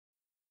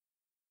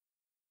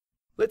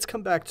Let's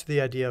come back to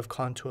the idea of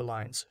contour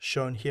lines,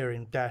 shown here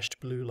in dashed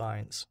blue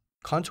lines.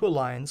 Contour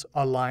lines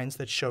are lines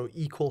that show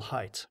equal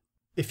height.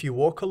 If you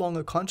walk along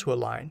a contour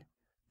line,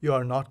 you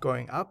are not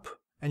going up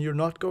and you're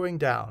not going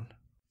down.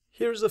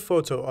 Here is a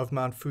photo of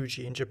Mount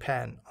Fuji in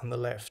Japan on the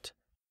left,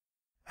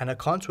 and a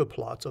contour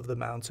plot of the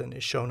mountain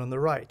is shown on the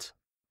right.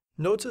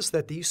 Notice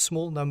that these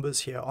small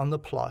numbers here on the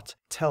plot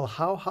tell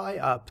how high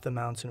up the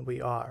mountain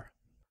we are.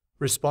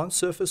 Response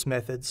surface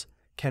methods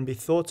can be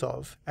thought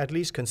of, at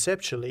least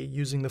conceptually,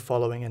 using the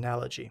following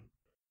analogy.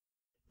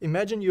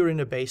 Imagine you're in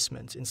a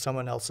basement in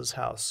someone else's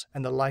house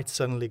and the lights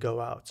suddenly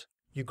go out.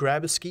 You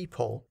grab a ski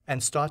pole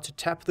and start to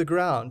tap the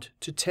ground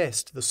to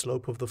test the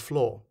slope of the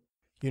floor.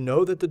 You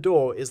know that the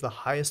door is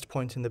the highest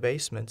point in the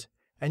basement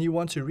and you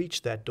want to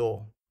reach that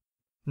door.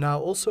 Now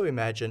also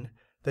imagine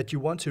that you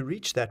want to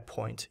reach that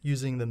point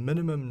using the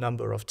minimum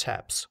number of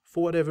taps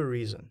for whatever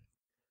reason.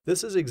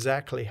 This is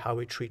exactly how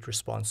we treat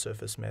response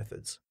surface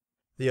methods.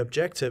 The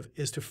objective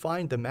is to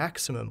find the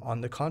maximum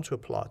on the contour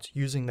plot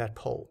using that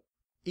pole.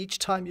 Each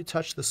time you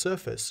touch the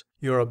surface,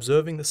 you're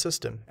observing the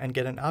system and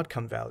get an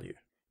outcome value.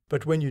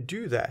 But when you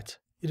do that,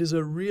 it is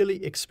a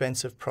really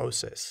expensive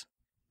process.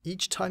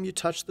 Each time you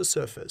touch the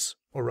surface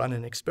or run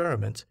an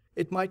experiment,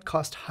 it might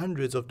cost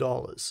hundreds of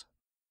dollars.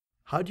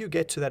 How do you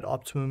get to that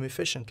optimum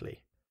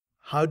efficiently?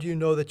 How do you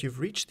know that you've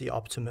reached the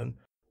optimum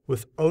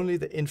with only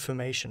the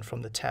information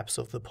from the taps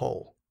of the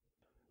pole?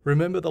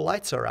 Remember, the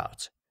lights are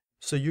out,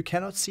 so you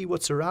cannot see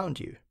what's around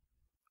you.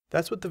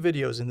 That's what the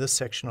videos in this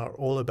section are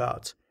all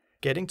about,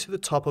 getting to the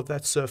top of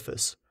that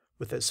surface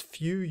with as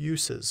few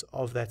uses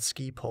of that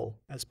ski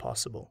pole as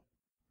possible.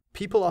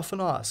 People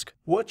often ask,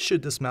 what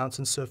should this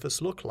mountain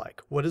surface look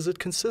like? What does it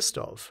consist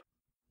of?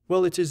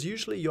 Well, it is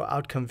usually your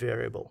outcome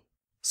variable,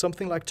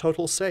 something like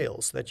total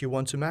sales that you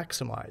want to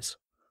maximize,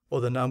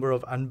 or the number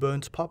of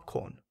unburnt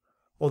popcorn,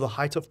 or the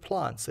height of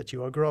plants that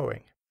you are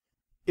growing.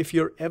 If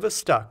you're ever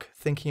stuck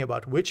thinking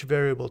about which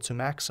variable to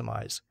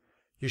maximize,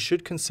 you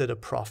should consider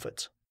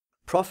profit.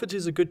 Profit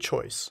is a good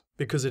choice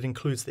because it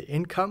includes the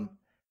income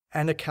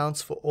and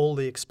accounts for all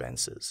the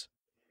expenses.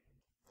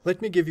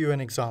 Let me give you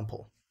an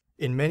example.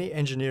 In many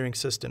engineering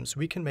systems,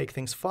 we can make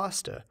things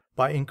faster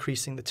by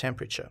increasing the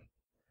temperature.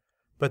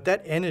 But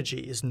that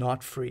energy is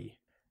not free.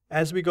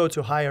 As we go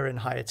to higher and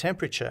higher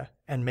temperature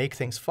and make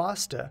things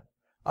faster,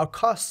 our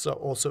costs are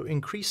also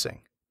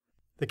increasing.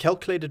 The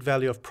calculated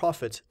value of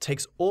profit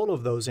takes all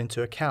of those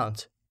into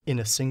account in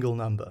a single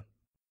number.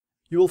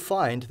 You will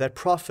find that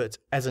profit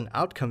as an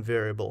outcome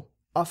variable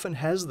often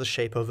has the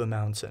shape of a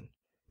mountain.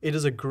 It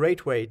is a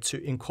great way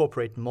to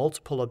incorporate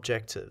multiple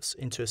objectives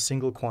into a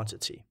single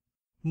quantity.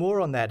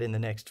 More on that in the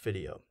next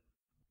video.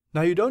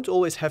 Now, you don't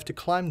always have to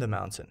climb the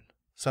mountain.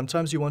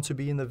 Sometimes you want to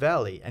be in the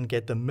valley and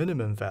get the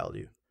minimum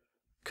value.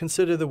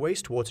 Consider the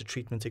wastewater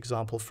treatment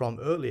example from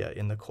earlier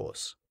in the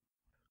course.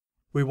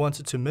 We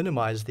wanted to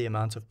minimize the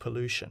amount of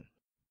pollution.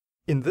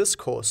 In this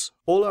course,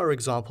 all our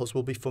examples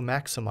will be for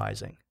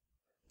maximizing.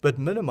 But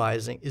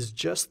minimizing is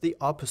just the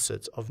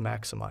opposite of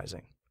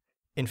maximizing.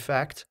 In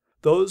fact,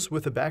 those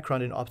with a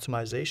background in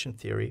optimization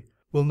theory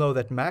will know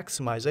that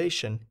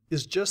maximization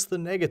is just the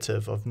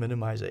negative of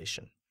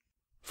minimization.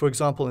 For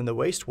example, in the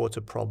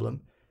wastewater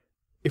problem,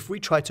 if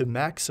we try to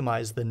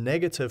maximize the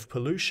negative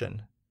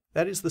pollution,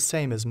 that is the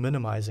same as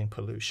minimizing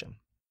pollution.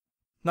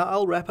 Now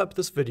I'll wrap up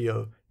this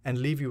video and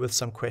leave you with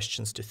some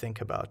questions to think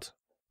about.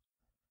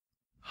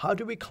 How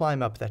do we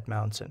climb up that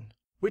mountain?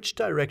 Which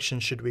direction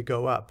should we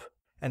go up?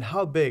 And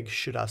how big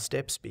should our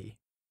steps be?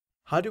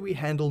 How do we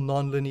handle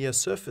nonlinear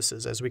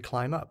surfaces as we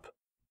climb up?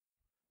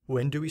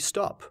 When do we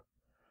stop?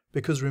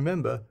 Because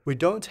remember, we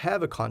don't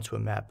have a contour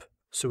map,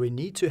 so we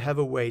need to have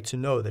a way to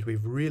know that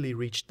we've really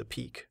reached the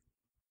peak.